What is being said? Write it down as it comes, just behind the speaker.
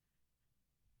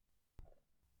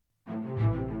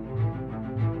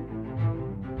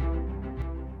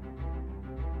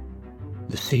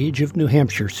The Siege of New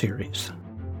Hampshire series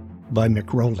by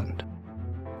McRowland.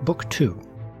 Book 2,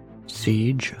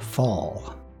 Siege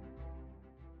Fall.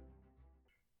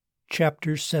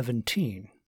 Chapter 17,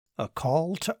 A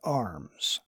Call to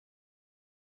Arms.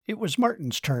 It was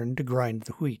Martin's turn to grind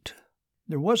the wheat.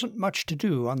 There wasn't much to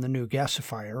do on the new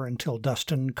gasifier until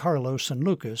Dustin, Carlos, and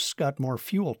Lucas got more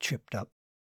fuel chipped up.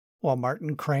 While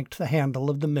Martin cranked the handle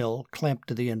of the mill clamped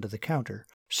to the end of the counter,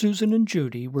 Susan and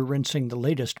Judy were rinsing the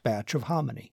latest batch of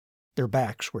hominy. Their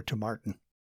backs were to Martin.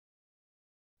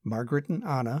 Margaret and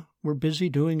Anna were busy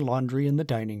doing laundry in the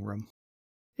dining room.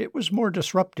 It was more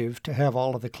disruptive to have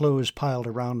all of the clothes piled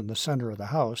around in the center of the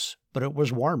house, but it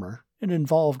was warmer and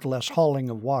involved less hauling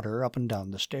of water up and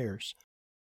down the stairs.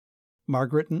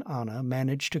 Margaret and Anna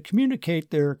managed to communicate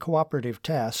their cooperative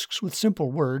tasks with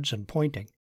simple words and pointing.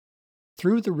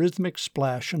 Through the rhythmic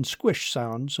splash and squish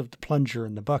sounds of the plunger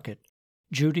and the bucket,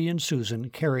 Judy and Susan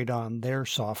carried on their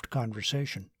soft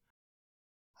conversation.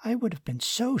 "I would have been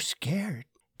so scared,"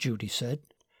 Judy said.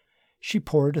 She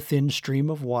poured a thin stream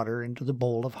of water into the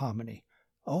bowl of hominy.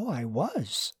 "Oh, I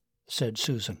was," said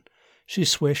Susan. She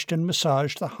swished and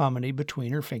massaged the hominy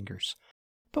between her fingers.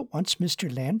 "But once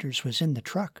Mr. Landers was in the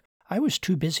truck, I was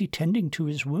too busy tending to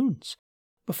his wounds.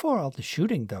 Before all the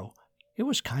shooting, though, it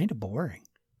was kind of boring."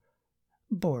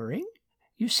 "Boring?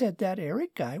 You said that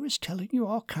Eric guy was telling you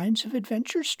all kinds of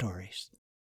adventure stories."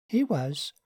 "He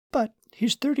was, but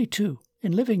he's 32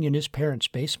 and living in his parents'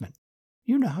 basement.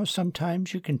 You know how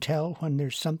sometimes you can tell when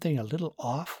there's something a little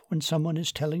off when someone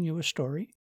is telling you a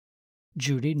story?"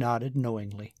 Judy nodded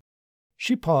knowingly.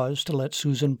 She paused to let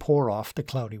Susan pour off the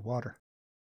cloudy water.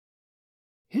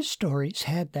 "His stories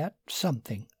had that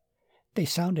something. They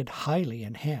sounded highly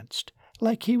enhanced,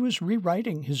 like he was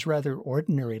rewriting his rather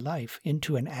ordinary life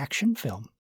into an action film.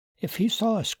 If he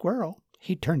saw a squirrel,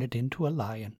 he'd turn it into a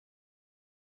lion."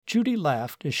 Judy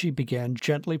laughed as she began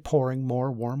gently pouring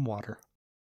more warm water.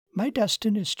 "My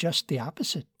Dustin is just the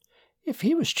opposite. If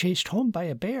he was chased home by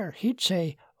a bear, he'd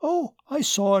say, 'Oh, I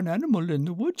saw an animal in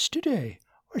the woods today,'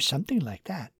 or something like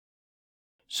that."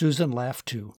 Susan laughed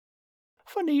too.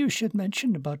 "Funny you should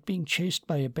mention about being chased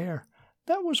by a bear.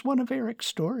 That was one of Eric's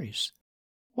stories.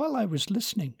 While I was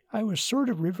listening, I was sort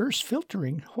of reverse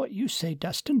filtering what you say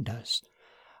Dustin does.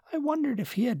 I wondered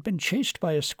if he had been chased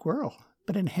by a squirrel,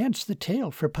 but enhanced the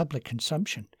tale for public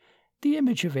consumption. The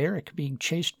image of Eric being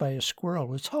chased by a squirrel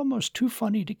was almost too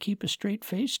funny to keep a straight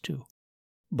face to."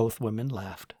 Both women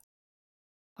laughed.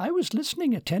 "I was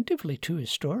listening attentively to his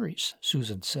stories,"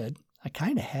 Susan said. "I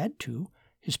kind of had to.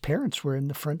 His parents were in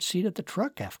the front seat of the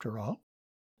truck, after all."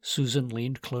 Susan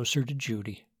leaned closer to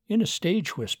Judy. In a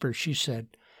stage whisper, she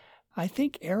said, "I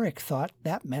think Eric thought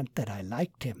that meant that I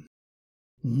liked him."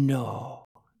 "No."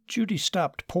 Judy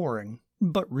stopped pouring,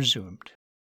 but resumed.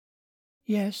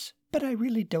 "Yes, but I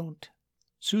really don't."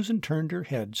 Susan turned her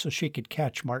head so she could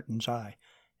catch Martin's eye.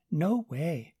 "No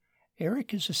way.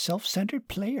 Eric is a self-centered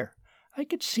player. I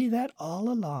could see that all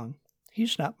along.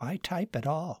 He's not my type at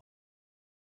all."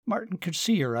 Martin could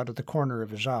see her out of the corner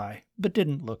of his eye, but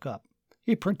didn't look up.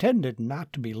 He pretended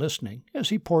not to be listening as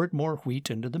he poured more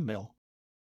wheat into the mill.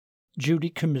 Judy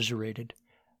commiserated.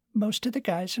 "Most of the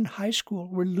guys in high school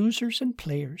were losers and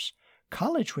players.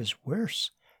 College was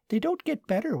worse. They don't get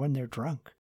better when they're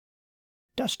drunk.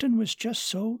 Dustin was just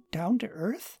so down to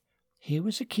earth. He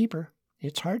was a keeper.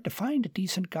 It's hard to find a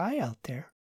decent guy out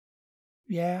there."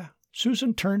 "Yeah."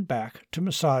 Susan turned back to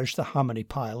massage the hominy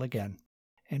pile again.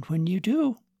 "And when you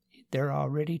do, they're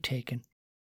already taken."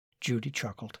 Judy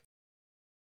chuckled.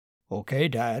 "Okay,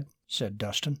 Dad," said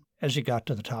Dustin as he got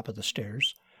to the top of the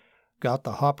stairs. "Got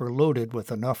the hopper loaded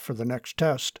with enough for the next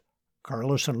test.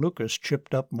 Carlos and Lucas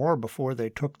chipped up more before they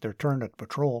took their turn at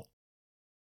patrol."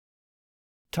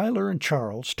 Tyler and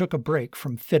Charles took a break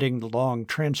from fitting the long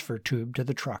transfer tube to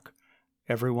the truck.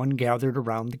 Everyone gathered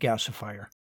around the gasifier.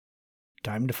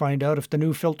 "Time to find out if the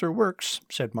new filter works,"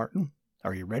 said Martin.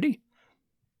 "Are you ready?"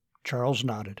 Charles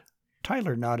nodded.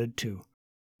 Tyler nodded too.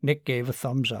 Nick gave a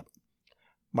thumbs up.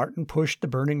 Martin pushed the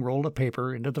burning roll of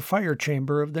paper into the fire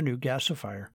chamber of the new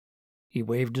gasifier. He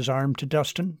waved his arm to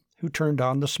Dustin, who turned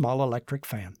on the small electric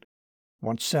fan.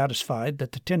 Once satisfied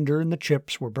that the tinder and the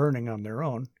chips were burning on their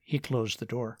own, he closed the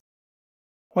door.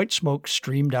 White smoke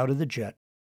streamed out of the jet.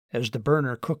 As the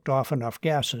burner cooked off enough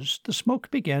gases, the smoke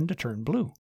began to turn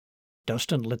blue.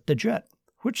 Dustin lit the jet,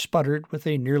 which sputtered with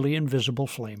a nearly invisible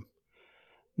flame.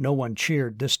 No one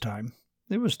cheered this time.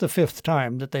 It was the 5th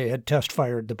time that they had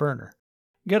test-fired the burner.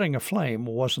 Getting a flame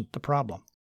wasn't the problem.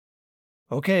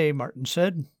 "Okay," Martin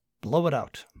said. "Blow it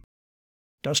out."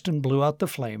 Dustin blew out the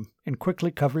flame and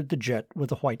quickly covered the jet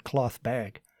with a white cloth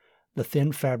bag. The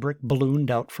thin fabric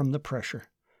ballooned out from the pressure.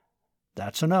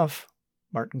 "That's enough."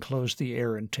 Martin closed the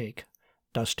air intake.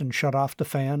 Dustin shut off the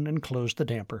fan and closed the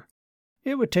damper.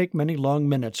 It would take many long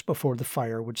minutes before the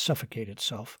fire would suffocate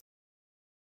itself.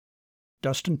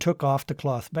 Dustin took off the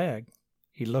cloth bag.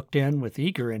 He looked in with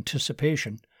eager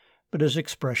anticipation, but his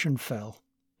expression fell.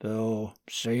 "Oh,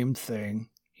 same thing,"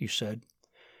 he said.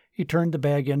 He turned the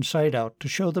bag inside out to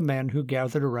show the men who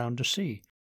gathered around to see.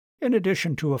 In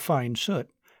addition to a fine soot,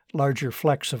 larger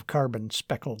flecks of carbon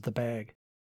speckled the bag.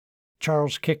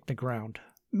 Charles kicked the ground.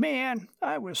 "Man,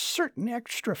 I was certain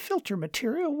extra filter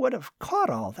material would have caught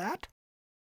all that."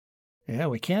 "Yeah,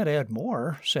 we can't add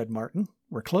more," said Martin.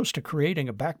 "We're close to creating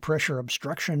a back pressure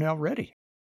obstruction already."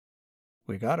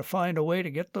 "We got to find a way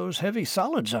to get those heavy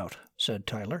solids out," said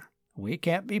Tyler. "We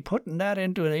can't be putting that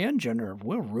into the engine or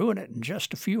we'll ruin it in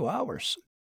just a few hours."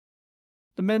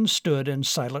 The men stood in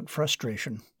silent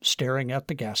frustration, staring at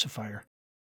the gasifier.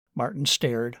 Martin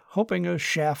stared, hoping a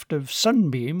shaft of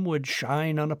sunbeam would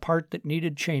shine on a part that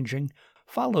needed changing,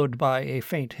 followed by a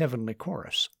faint heavenly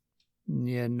chorus.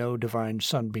 Yet no divine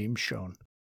sunbeam shone.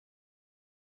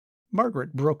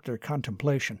 Margaret broke their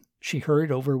contemplation. She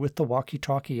hurried over with the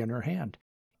walkie-talkie in her hand.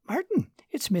 "Martin,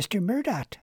 it's Mr.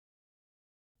 Murdoch."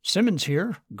 "Simmons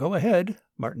here. Go ahead,"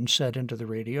 Martin said into the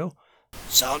radio.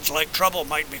 "Sounds like trouble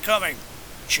might be coming.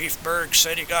 Chief Berg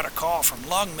said he got a call from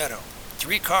Longmeadow.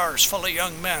 3 cars full of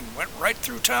young men went right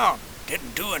through town.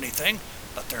 Didn't do anything,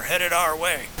 but they're headed our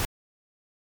way."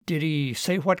 "Did he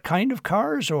say what kind of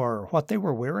cars or what they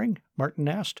were wearing?" Martin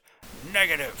asked.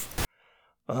 "Negative."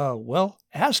 Well,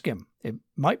 ask him. It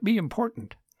might be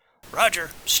important."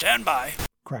 "Roger. Stand by,"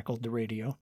 crackled the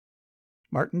radio.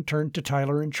 Martin turned to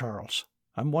Tyler and Charles.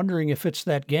 "I'm wondering if it's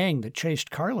that gang that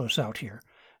chased Carlos out here.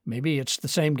 Maybe it's the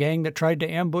same gang that tried to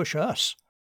ambush us."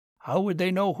 "How would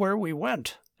they know where we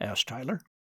went?" asked Tyler.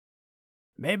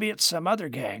 "Maybe it's some other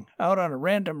gang out on a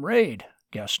random raid,"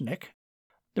 guessed Nick.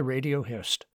 The radio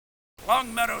hissed.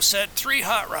 "Longmeadow said 3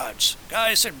 hot rods,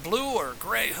 guys in blue or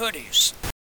gray hoodies."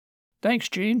 "Thanks,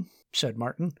 Gene," said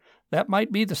Martin. "That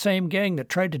might be the same gang that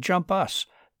tried to jump us.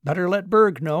 Better let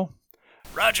Berg know."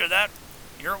 "Roger that.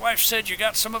 Your wife said you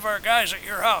got some of our guys at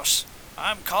your house.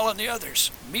 I'm calling the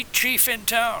others. Meet Chief in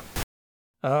town."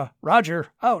 Roger,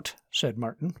 out," said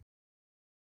Martin.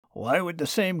 "Why would the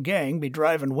same gang be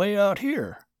driving way out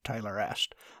here?" Tyler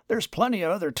asked. "There's plenty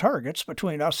of other targets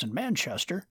between us and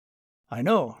Manchester." "I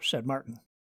know," said Martin.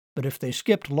 "But if they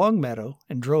skipped Longmeadow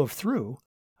and drove through,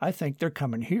 I think they're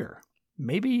coming here.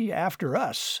 Maybe after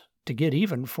us, to get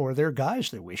even for their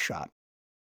guys that we shot."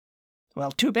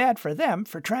 "Well, too bad for them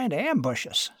for trying to ambush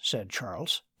us," said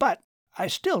Charles. "But I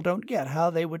still don't get how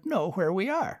they would know where we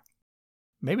are."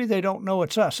 "Maybe they don't know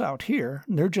it's us out here,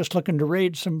 and they're just looking to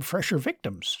raid some fresher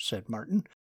victims," said Martin.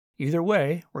 "Either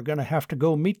way, we're going to have to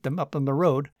go meet them up on the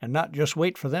road and not just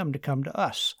wait for them to come to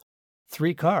us.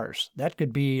 3 cars, that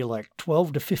could be like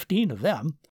 12 to 15 of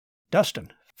them.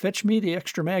 Dustin, fetch me the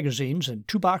extra magazines and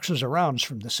 2 boxes of rounds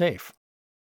from the safe."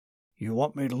 "You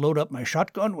want me to load up my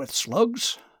shotgun with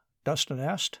slugs?" Dustin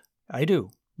asked. "I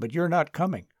do, but you're not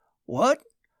coming." "What?"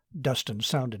 Dustin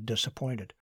sounded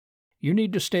disappointed. "You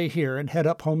need to stay here and head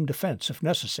up home defense if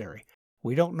necessary.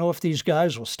 We don't know if these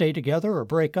guys will stay together or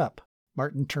break up."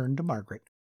 Martin turned to Margaret.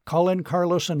 "Call in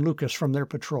Carlos and Lucas from their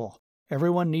patrol.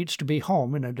 Everyone needs to be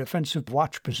home in a defensive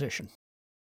watch position."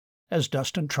 As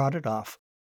Dustin trotted off,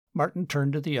 Martin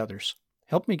turned to the others.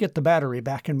 "Help me get the battery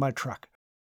back in my truck.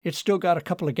 It's still got a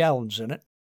couple of gallons in it.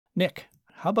 Nick,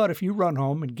 how about if you run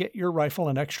home and get your rifle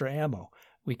and extra ammo?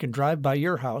 We can drive by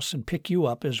your house and pick you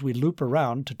up as we loop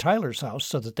around to Tyler's house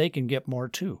so that they can get more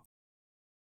too."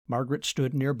 Margaret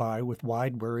stood nearby with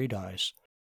wide, worried eyes.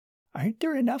 "Aren't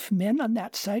there enough men on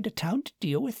that side of town to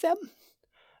deal with them?"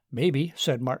 "Maybe,"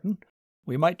 said Martin.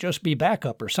 "We might just be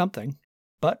backup or something.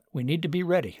 But we need to be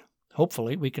ready.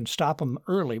 Hopefully we can stop them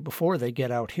early before they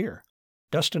get out here.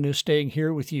 Dustin is staying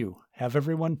here with you. Have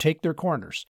everyone take their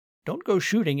corners. Don't go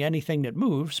shooting anything that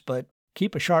moves, but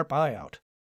keep a sharp eye out.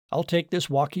 I'll take this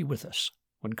walkie with us.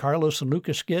 When Carlos and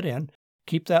Lucas get in,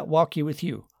 keep that walkie with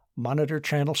you. Monitor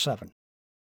Channel 7.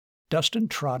 Dustin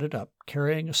trotted up,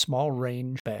 carrying a small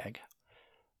range bag.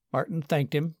 Martin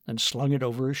thanked him and slung it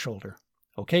over his shoulder.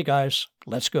 "Okay, guys,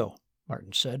 let's go,"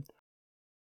 Martin said.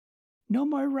 "No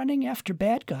more running after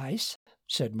bad guys,"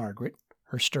 said Margaret.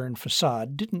 Her stern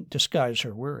facade didn't disguise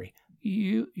her worry.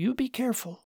 You be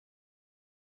careful."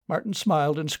 Martin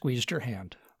smiled and squeezed her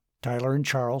hand. Tyler and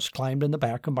Charles climbed in the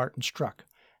back of Martin's truck.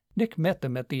 Nick met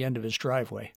them at the end of his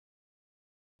driveway.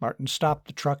 Martin stopped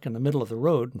the truck in the middle of the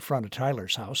road in front of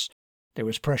Tyler's house. There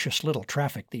was precious little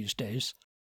traffic these days.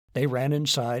 They ran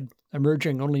inside,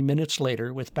 emerging only minutes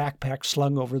later with backpacks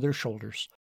slung over their shoulders.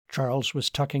 Charles was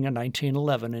tucking a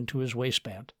 1911 into his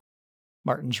waistband.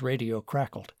 Martin's radio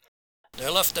crackled. "They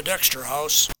left the Dexter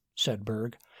house," said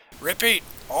Berg. "Repeat,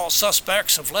 all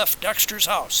suspects have left Dexter's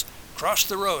house. Cross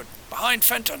the road, behind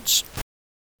Fenton's."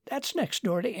 "That's next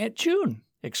door to Aunt June,"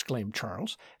 exclaimed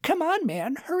Charles. "Come on,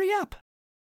 man, hurry up."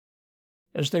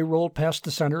 As they rolled past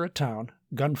the center of town,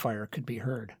 gunfire could be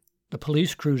heard. The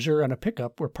police cruiser and a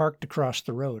pickup were parked across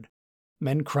the road.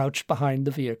 Men crouched behind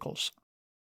the vehicles.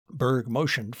 Berg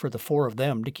motioned for the four of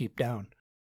them to keep down.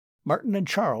 Martin and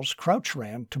Charles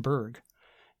crouch-ran to Berg.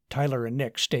 Tyler and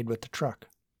Nick stayed with the truck.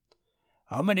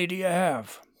 "How many do you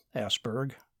have?" asked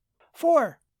Berg.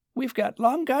 4. We've got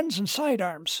long guns and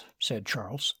sidearms," said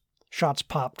Charles. Shots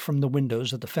popped from the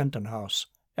windows of the Fenton house.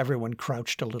 Everyone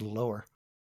crouched a little lower.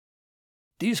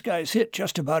 "These guys hit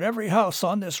just about every house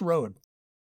on this road.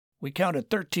 We counted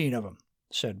 13 of them,"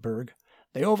 said Berg.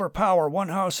 "They overpower one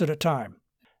house at a time.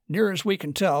 Near as we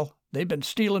can tell, they've been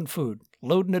stealing food,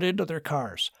 loading it into their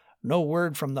cars. No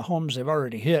word from the homes they've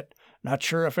already hit. Not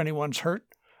sure if anyone's hurt,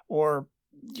 or,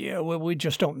 we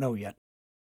just don't know yet."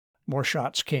 More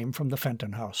shots came from the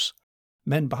Fenton house.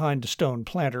 Men behind a stone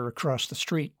planter across the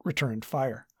street returned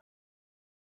fire.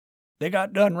 "They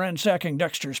got done ransacking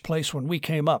Dexter's place when we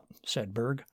came up," said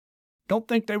Berg. "Don't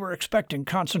think they were expecting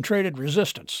concentrated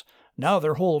resistance. Now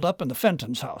they're holed up in the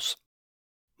Fenton's house."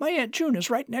 "My Aunt June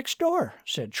is right next door,"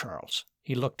 said Charles.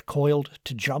 He looked coiled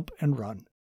to jump and run.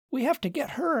 "We have to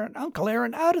get her and Uncle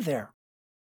Aaron out of there."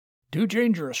 "Too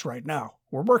dangerous right now.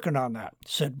 We're working on that,"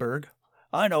 said Berg.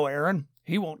 "I know Aaron.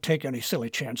 He won't take any silly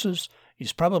chances.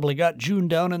 He's probably got June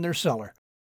down in their cellar.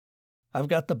 I've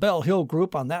got the Bell Hill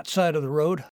group on that side of the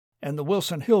road, and the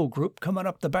Wilson Hill group coming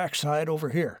up the backside over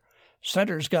here.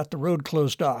 Center's got the road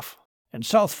closed off, and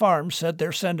South Farm said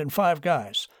they're sending 5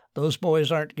 guys. Those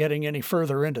boys aren't getting any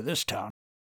further into this town."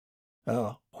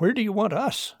 Where do you want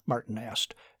us?" Martin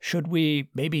asked. "Should we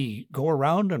maybe go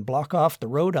around and block off the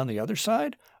road on the other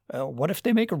side? What if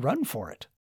they make a run for it?"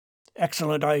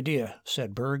 "Excellent idea,"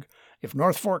 said Berg. "If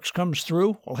North Forks comes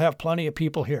through, we'll have plenty of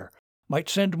people here. Might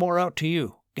send more out to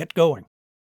you. Get going."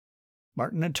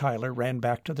 Martin and Tyler ran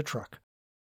back to the truck.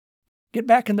 "Get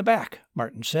back in the back,"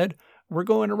 Martin said. "We're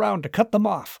going around to cut them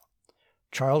off."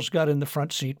 Charles got in the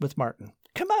front seat with Martin.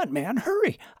 "Come on, man,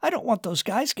 hurry. I don't want those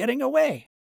guys getting away."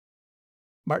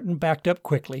 Martin backed up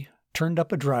quickly, turned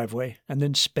up a driveway, and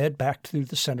then sped back through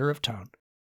the center of town.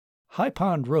 High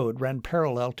Pond Road ran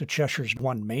parallel to Cheshire's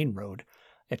one main road.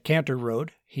 At Cantor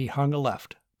Road, he hung a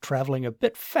left, traveling a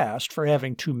bit fast for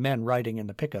having 2 men riding in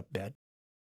the pickup bed.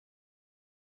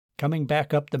 Coming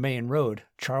back up the main road,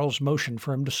 Charles motioned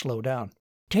for him to slow down.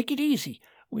 "Take it easy.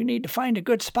 We need to find a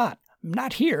good spot.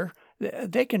 Not here.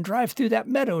 They can drive through that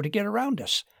meadow to get around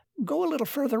us. Go a little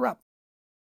further up."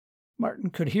 Martin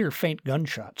could hear faint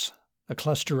gunshots. The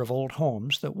cluster of old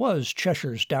homes that was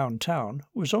Cheshire's downtown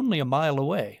was only a mile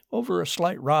away, over a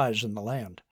slight rise in the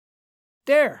land.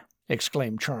 "There!"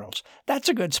 exclaimed Charles. "That's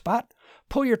a good spot.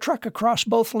 Pull your truck across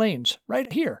both lanes,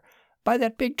 right here, by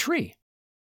that big tree."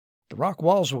 "The rock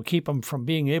walls will keep them from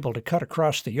being able to cut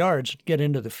across the yards and get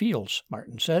into the fields,"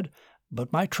 Martin said.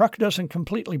 "But my truck doesn't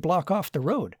completely block off the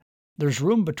road. There's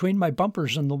room between my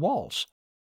bumpers and the walls."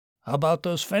 "How about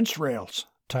those fence rails?"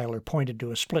 Tyler pointed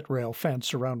to a split-rail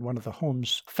fence around one of the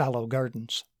home's fallow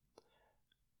gardens.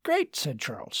 "Great," said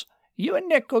Charles. "You and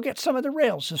Nick go get some of the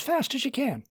rails as fast as you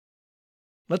can."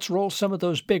 "Let's roll some of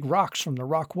those big rocks from the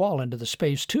rock wall into the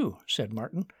space, too," said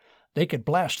Martin. "They could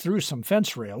blast through some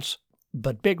fence rails,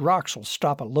 but big rocks will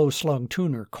stop a low-slung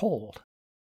tuner cold."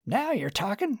 "Now you're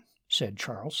talking," said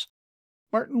Charles.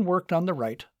 Martin worked on the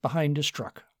right, behind his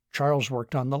truck. Charles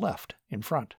worked on the left, in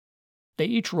front. They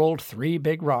each rolled 3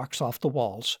 big rocks off the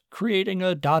walls, creating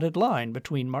a dotted line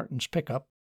between Martin's pickup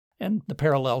and the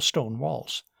parallel stone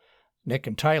walls. Nick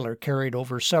and Tyler carried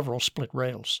over several split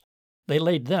rails. They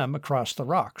laid them across the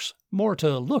rocks, more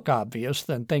to look obvious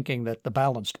than thinking that the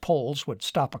balanced poles would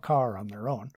stop a car on their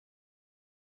own.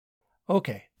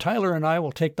 "Okay, Tyler and I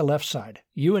will take the left side.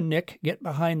 You and Nick get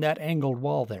behind that angled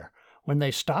wall there. When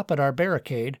they stop at our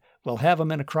barricade, we'll have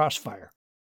them in a crossfire."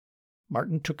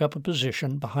 Martin took up a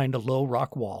position behind a low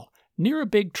rock wall, near a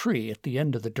big tree at the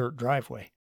end of the dirt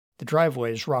driveway. The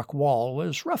driveway's rock wall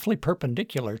was roughly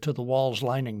perpendicular to the walls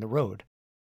lining the road.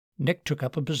 Nick took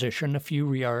up a position a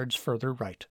few yards further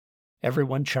right.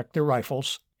 Everyone checked their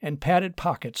rifles and padded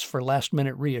pockets for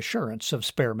last-minute reassurance of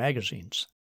spare magazines.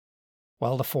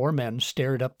 While the 4 men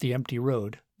stared up the empty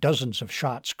road, dozens of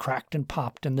shots cracked and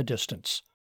popped in the distance.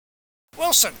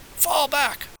 "Wilson, fall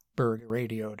back," Berg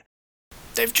radioed.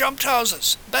 "They've jumped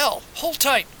houses. Bell, hold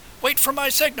tight. Wait for my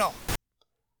signal."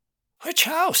 "Which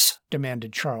house?"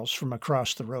 demanded Charles from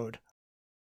across the road.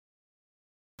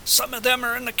 "Some of them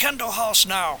are in the Kendall house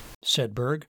now," said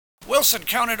Berg. Wilson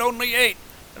counted only 8.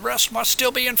 The rest must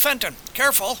still be in Fenton.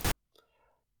 Careful.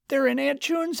 They're in Aunt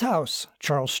June's house.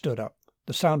 Charles stood up.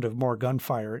 The sound of more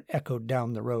gunfire echoed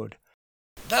down the road.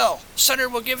 Bell, center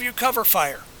will give you cover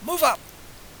fire. Move up.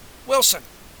 Wilson,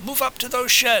 move up to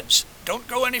those sheds. Don't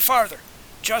go any farther.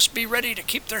 Just be ready to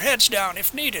keep their heads down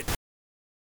if needed.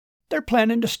 They're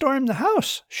planning to storm the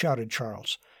house, shouted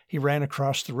Charles. He ran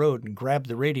across the road and grabbed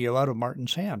the radio out of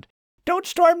Martin's hand. Don't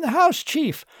storm the house,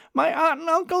 Chief. My aunt and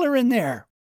uncle are in there.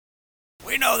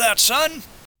 We know that, son.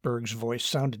 Berg's voice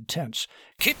sounded tense.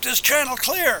 Keep this channel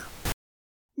clear.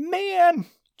 Man,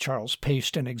 Charles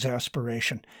paced in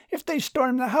exasperation. If they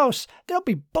storm the house, there'll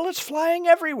be bullets flying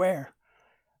everywhere.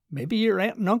 Maybe your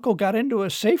aunt and uncle got into a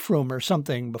safe room or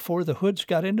something before the Hoods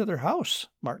got into their house,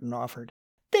 Martin offered.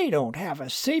 They don't have a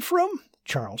safe room,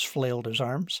 Charles flailed his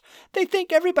arms. They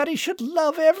think everybody should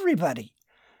love everybody.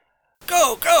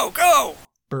 Go, go, go!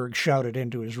 Berg shouted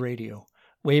into his radio.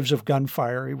 Waves of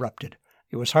gunfire erupted.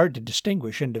 It was hard to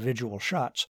distinguish individual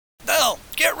shots. Bell,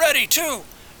 get ready, too!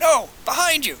 No,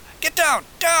 behind you! Get down,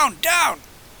 down, down!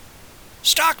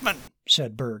 Stockman,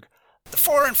 said Berg. The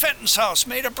 4 in Fenton's house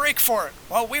made a break for it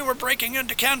while we were breaking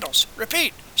into Kendall's.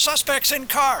 Repeat, suspects in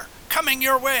car, coming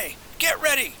your way. Get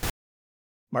ready!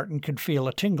 Martin could feel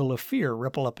a tingle of fear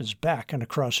ripple up his back and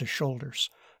across his shoulders.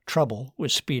 Trouble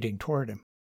was speeding toward him.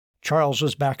 Charles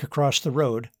was back across the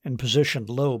road and positioned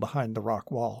low behind the rock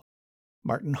wall.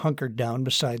 Martin hunkered down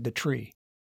beside the tree.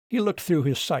 He looked through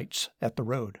his sights at the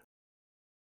road.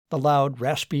 The loud,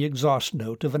 raspy exhaust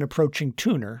note of an approaching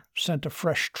tuner sent a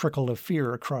fresh trickle of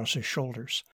fear across his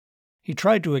shoulders. He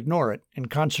tried to ignore it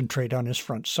and concentrate on his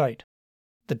front sight.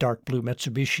 The dark blue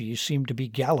Mitsubishi seemed to be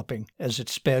galloping as it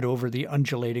sped over the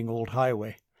undulating old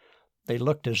highway. They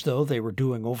looked as though they were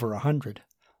doing over 100.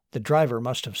 The driver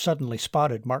must have suddenly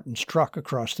spotted Martin's truck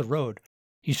across the road.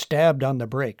 He stabbed on the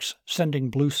brakes, sending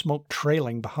blue smoke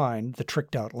trailing behind the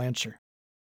tricked-out Lancer.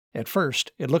 At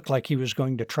first, it looked like he was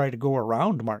going to try to go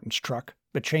around Martin's truck,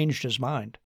 but changed his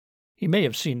mind. He may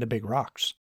have seen the big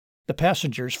rocks. The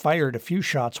passengers fired a few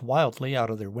shots wildly out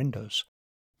of their windows.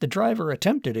 The driver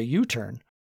attempted a U-turn,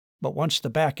 but once the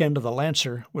back end of the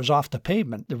Lancer was off the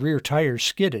pavement, the rear tires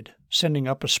skidded, sending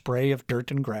up a spray of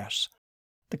dirt and grass.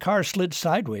 The car slid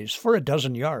sideways for a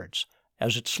dozen yards.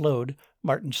 As it slowed,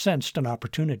 Martin sensed an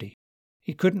opportunity.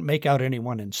 He couldn't make out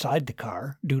anyone inside the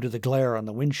car due to the glare on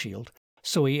the windshield,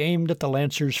 so he aimed at the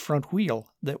Lancer's front wheel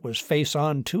that was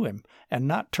face-on to him and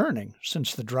not turning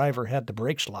since the driver had the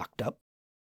brakes locked up.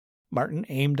 Martin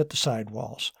aimed at the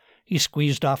sidewalls. He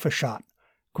squeezed off a shot,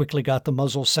 quickly got the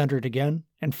muzzle centered again,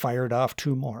 and fired off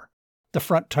 2 more. The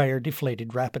front tire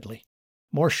deflated rapidly.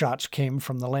 More shots came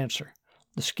from the Lancer.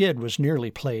 The skid was nearly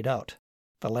played out.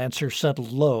 The Lancer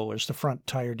settled low as the front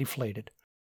tire deflated.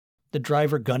 The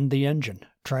driver gunned the engine,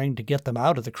 trying to get them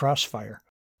out of the crossfire.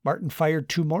 Martin fired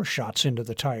 2 more shots into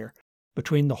the tire.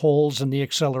 Between the holes and the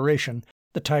acceleration,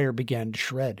 the tire began to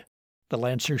shred. The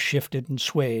Lancer shifted and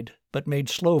swayed, but made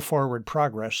slow forward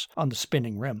progress on the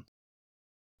spinning rim.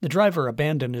 The driver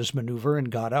abandoned his maneuver and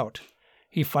got out.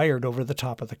 He fired over the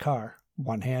top of the car,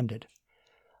 one-handed.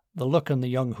 The look on the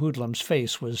young hoodlum's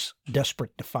face was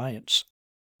desperate defiance.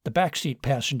 The backseat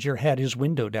passenger had his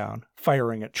window down,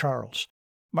 firing at Charles.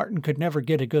 Martin could never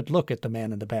get a good look at the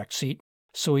man in the back seat,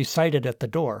 so he sighted at the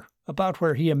door, about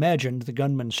where he imagined the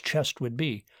gunman's chest would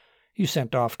be. He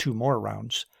sent off 2 more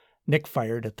rounds. Nick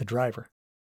fired at the driver.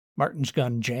 Martin's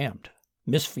gun jammed.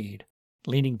 Misfeed.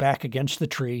 Leaning back against the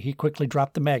tree, he quickly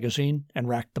dropped the magazine and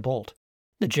racked the bolt.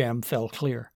 The jam fell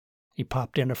clear. He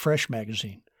popped in a fresh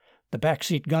magazine. The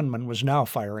backseat gunman was now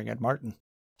firing at Martin.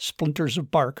 Splinters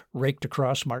of bark raked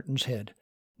across Martin's head.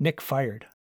 Nick fired.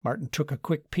 Martin took a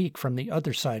quick peek from the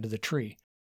other side of the tree.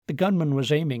 The gunman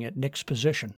was aiming at Nick's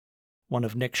position. One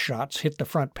of Nick's shots hit the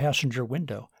front passenger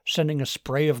window, sending a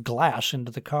spray of glass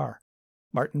into the car.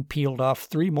 Martin peeled off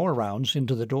 3 more rounds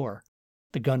into the door.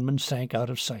 The gunman sank out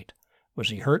of sight. Was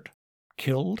he hurt?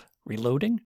 Killed?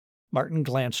 Reloading? Martin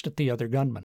glanced at the other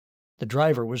gunman. The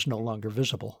driver was no longer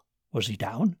visible. Was he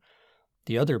down?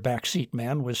 The other backseat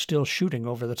man was still shooting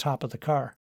over the top of the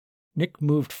car. Nick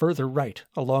moved further right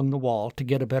along the wall to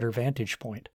get a better vantage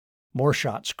point. More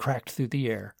shots cracked through the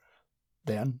air.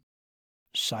 Then,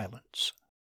 silence.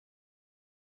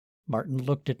 Martin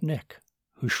looked at Nick,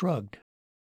 who shrugged.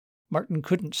 Martin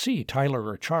couldn't see Tyler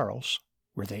or Charles.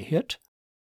 Were they hit?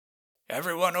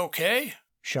 "Everyone okay?"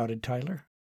 shouted Tyler.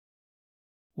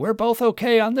 "We're both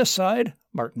okay on this side,"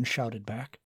 Martin shouted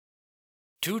back.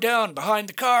 "2 down behind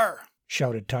the car,"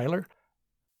 shouted Tyler.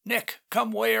 "Nick,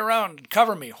 come way around and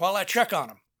cover me while I check on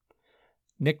him."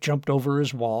 Nick jumped over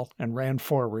his wall and ran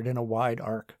forward in a wide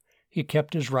arc. He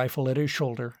kept his rifle at his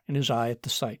shoulder and his eye at the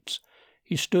sights.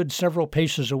 He stood several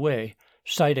paces away,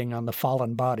 sighting on the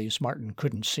fallen bodies Martin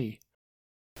couldn't see.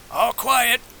 "All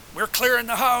quiet. We're clearing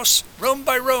the house, room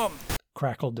by room,"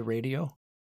 crackled the radio.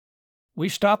 "We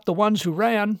stopped the ones who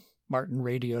ran," Martin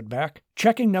radioed back.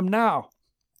 "Checking them now."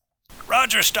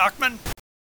 "Roger, Stockman."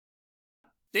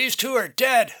 "These two are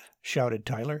dead," shouted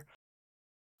Tyler.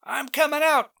 "I'm coming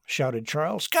out," shouted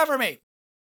Charles. "Cover me."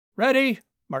 "Ready,"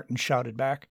 Martin shouted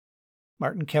back.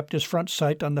 Martin kept his front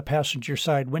sight on the passenger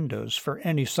side windows for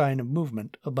any sign of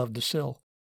movement above the sill.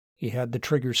 He had the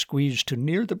trigger squeezed to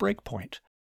near the break point.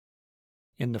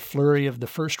 In the flurry of the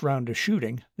first round of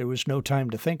shooting, there was no time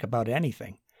to think about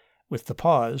anything. With the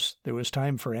pause, there was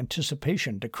time for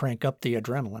anticipation to crank up the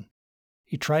adrenaline.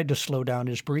 He tried to slow down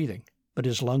his breathing, but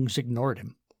his lungs ignored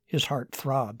him. His heart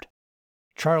throbbed.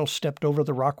 Charles stepped over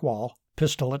the rock wall,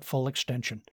 pistol at full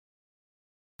extension.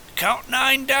 "Count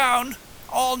 9 down.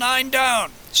 All 9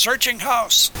 down. Searching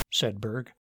house," said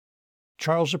Berg.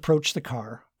 Charles approached the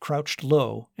car, crouched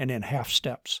low and in half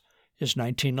steps, his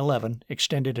 1911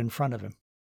 extended in front of him.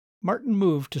 Martin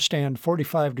moved to stand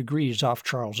 45 degrees off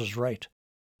Charles's right.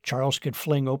 Charles could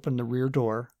fling open the rear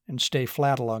door and stay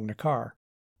flat along the car.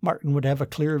 Martin would have a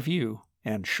clear view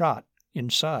and shot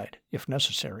inside, if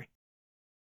necessary.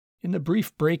 In the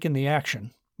brief break in the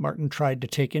action, Martin tried to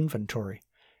take inventory.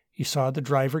 He saw the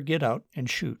driver get out and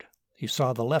shoot. He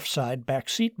saw the left side back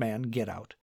seat man get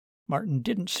out. Martin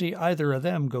didn't see either of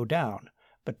them go down,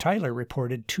 but Tyler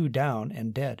reported 2 down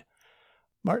and dead.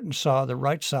 Martin saw the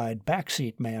right side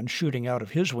backseat man shooting out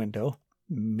of his window.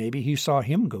 Maybe he saw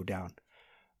him go down.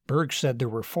 Berg said there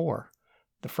were 4.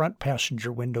 The front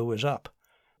passenger window was up.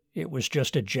 It was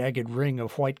just a jagged ring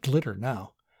of white glitter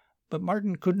now. But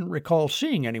Martin couldn't recall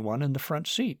seeing anyone in the front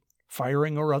seat,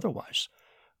 firing or otherwise.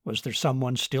 Was there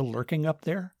someone still lurking up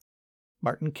there?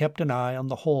 Martin kept an eye on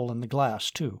the hole in the glass,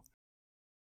 too.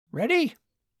 "Ready?"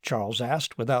 Charles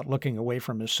asked, without looking away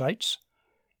from his sights.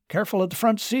 "Careful of the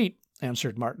front seat,"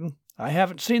 answered Martin. "I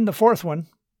haven't seen the 4th one.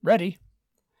 Ready."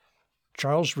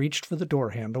 Charles reached for the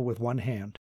door handle with one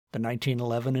hand, the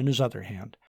 1911 in his other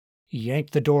hand. He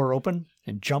yanked the door open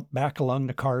and jumped back along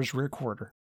the car's rear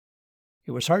quarter.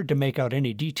 It was hard to make out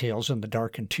any details in the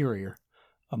dark interior.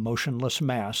 A motionless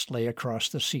mass lay across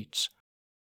the seats.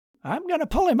 "I'm going to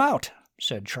pull him out,"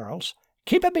 said Charles.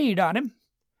 "Keep a bead on him."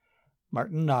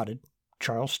 Martin nodded.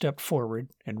 Charles stepped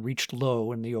forward and reached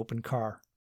low in the open car.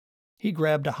 He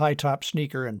grabbed a high-top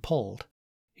sneaker and pulled.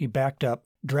 He backed up,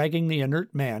 dragging the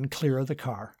inert man clear of the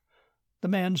car. The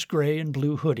man's gray and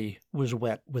blue hoodie was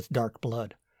wet with dark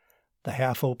blood. The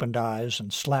half-opened eyes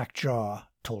and slack jaw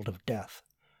told of death.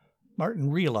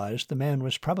 Martin realized the man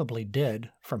was probably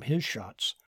dead from his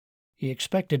shots. He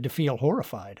expected to feel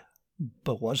horrified,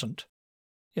 but wasn't.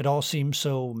 It all seemed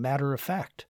so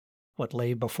matter-of-fact. What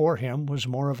lay before him was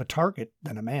more of a target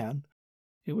than a man.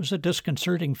 It was a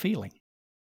disconcerting feeling.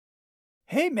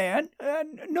 "Hey, man!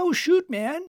 No shoot,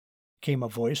 man!" came a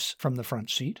voice from the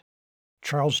front seat.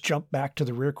 Charles jumped back to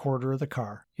the rear quarter of the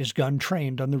car, his gun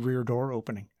trained on the rear door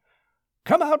opening.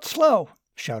 "Come out slow!"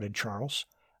 shouted Charles.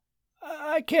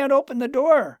 "I can't open the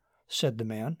door," said the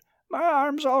man. "My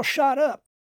arm's all shot up."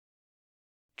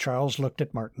 Charles looked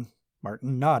at Martin.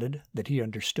 Martin nodded that he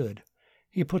understood.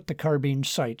 He put the carbine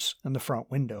sights in the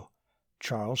front window.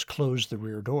 Charles closed the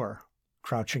rear door.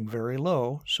 Crouching very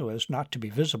low, so as not to be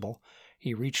visible,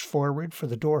 he reached forward for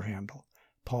the door handle,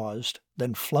 paused,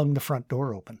 then flung the front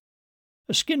door open.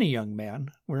 A skinny young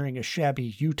man, wearing a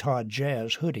shabby Utah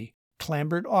Jazz hoodie,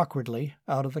 clambered awkwardly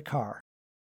out of the car.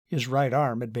 His right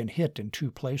arm had been hit in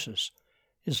 2 places.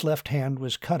 His left hand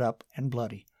was cut up and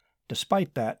bloody.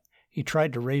 Despite that, he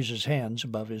tried to raise his hands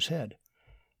above his head.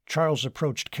 Charles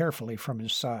approached carefully from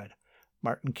his side.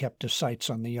 Martin kept his sights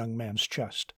on the young man's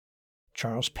chest.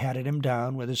 Charles patted him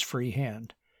down with his free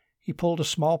hand. He pulled a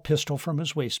small pistol from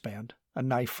his waistband, a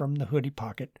knife from the hoodie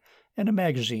pocket, and a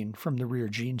magazine from the rear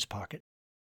jeans pocket.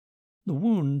 The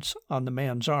wounds on the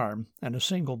man's arm and a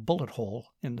single bullet hole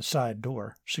in the side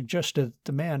door suggested that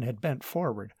the man had bent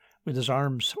forward with his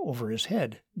arms over his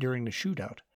head during the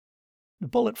shootout. The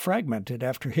bullet fragmented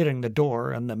after hitting the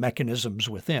door and the mechanisms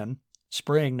within,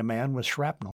 spraying the man with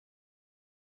shrapnel.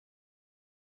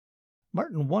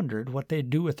 Martin wondered what they'd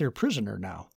do with their prisoner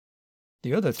now.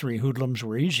 The other 3 hoodlums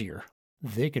were easier.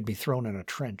 They could be thrown in a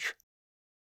trench.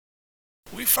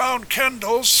 "We found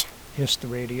Kendall's," hissed the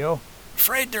radio.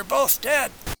 "Afraid they're both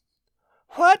dead."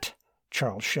 "What?"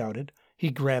 Charles shouted. He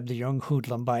grabbed the young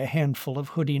hoodlum by a handful of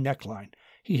hoodie neckline.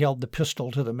 He held the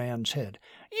pistol to the man's head.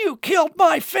 "You killed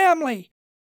my family!"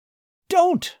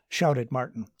 "Don't!" shouted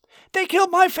Martin. "They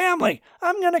killed my family!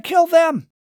 I'm going to kill them!"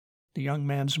 The young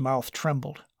man's mouth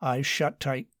trembled. eyes shut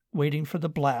tight, waiting for the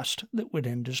blast that would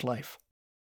end his life.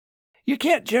 "You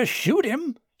can't just shoot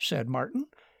him," said Martin.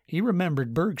 He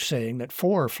remembered Berg saying that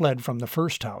 4 fled from the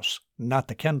first house, not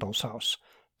the Kendall's house.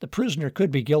 The prisoner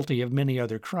could be guilty of many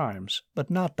other crimes,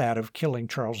 but not that of killing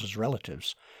Charles's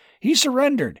relatives. "He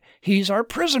surrendered. He's our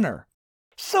prisoner."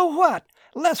 "So what?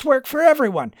 Less work for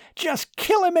everyone. Just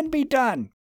kill him and be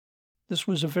done." This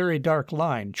was a very dark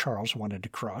line Charles wanted to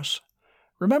cross.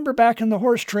 "Remember back in the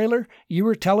horse trailer, you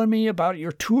were telling me about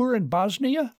your tour in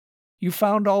Bosnia? You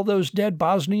found all those dead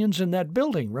Bosnians in that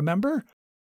building, remember?"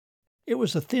 It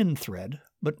was a thin thread,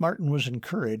 but Martin was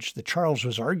encouraged that Charles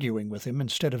was arguing with him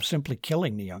instead of simply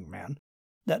killing the young man.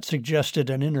 That suggested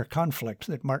an inner conflict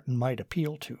that Martin might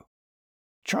appeal to.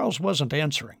 Charles wasn't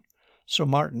answering, so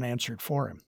Martin answered for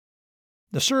him.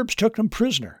 "The Serbs took him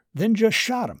prisoner, then just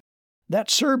shot him. That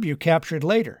Serb you captured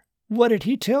later, what did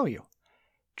he tell you?"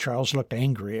 Charles looked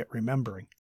angry at remembering.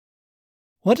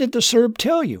 "What did the Serb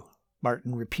tell you?"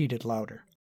 Martin repeated louder.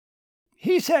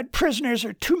 "He said prisoners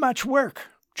are too much work,"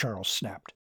 Charles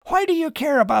snapped. "Why do you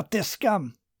care about this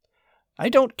scum?" "I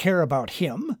don't care about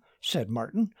him," said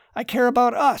Martin. "I care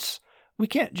about us. We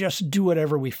can't just do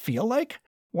whatever we feel like.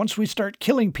 Once we start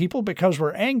killing people because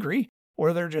we're angry,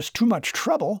 or they're just too much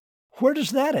trouble, where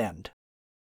does that end?"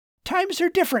 "Times are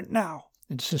different now,"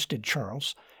 insisted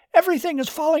Charles. "Everything is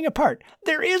falling apart.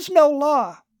 There is no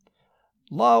law."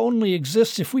 "Law only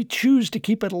exists if we choose to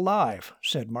keep it alive,"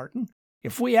 said Martin.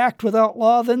 "If we act without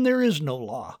law, then there is no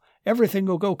law. Everything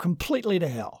will go completely to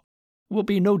hell. We'll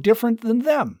be no different than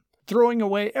them, throwing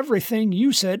away everything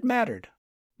you said mattered."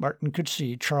 Martin could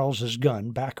see Charles's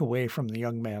gun back away from the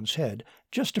young man's head,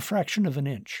 just a fraction of an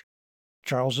inch.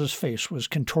 Charles's face was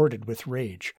contorted with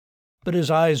rage, but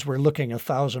his eyes were looking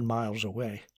 1,000 miles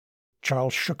away.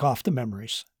 Charles shook off the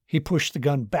memories. He pushed the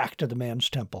gun back to the man's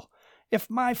temple. "If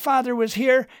my father was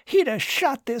here, he'd have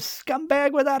shot this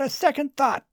scumbag without a second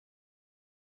thought."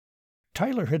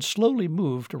 Tyler had slowly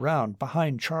moved around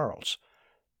behind Charles.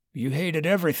 "You hated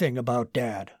everything about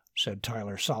Dad," said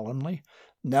Tyler solemnly.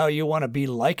 "Now you want to be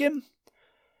like him?"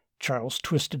 Charles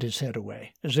twisted his head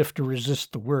away, as if to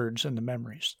resist the words and the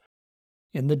memories.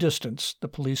 In the distance, the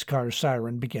police car's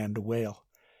siren began to wail.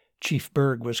 Chief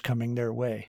Berg was coming their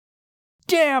way.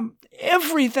 "Damn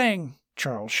everything!"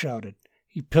 Charles shouted.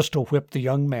 He pistol-whipped the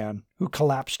young man, who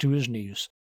collapsed to his knees.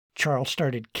 Charles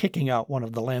started kicking out one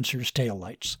of the Lancer's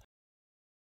taillights.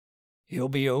 "He'll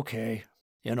be okay.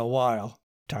 In a while,"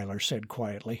 Tyler said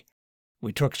quietly.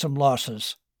 "We took some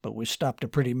losses, but we stopped a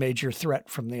pretty major threat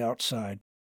from the outside."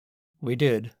 "We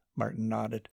did," Martin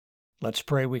nodded. "Let's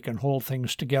pray we can hold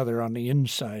things together on the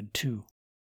inside, too."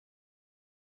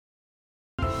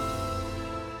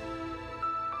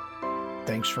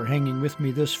 Thanks for hanging with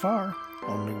me this far.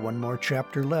 Only one more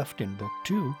chapter left in Book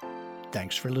 2.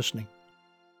 Thanks for listening.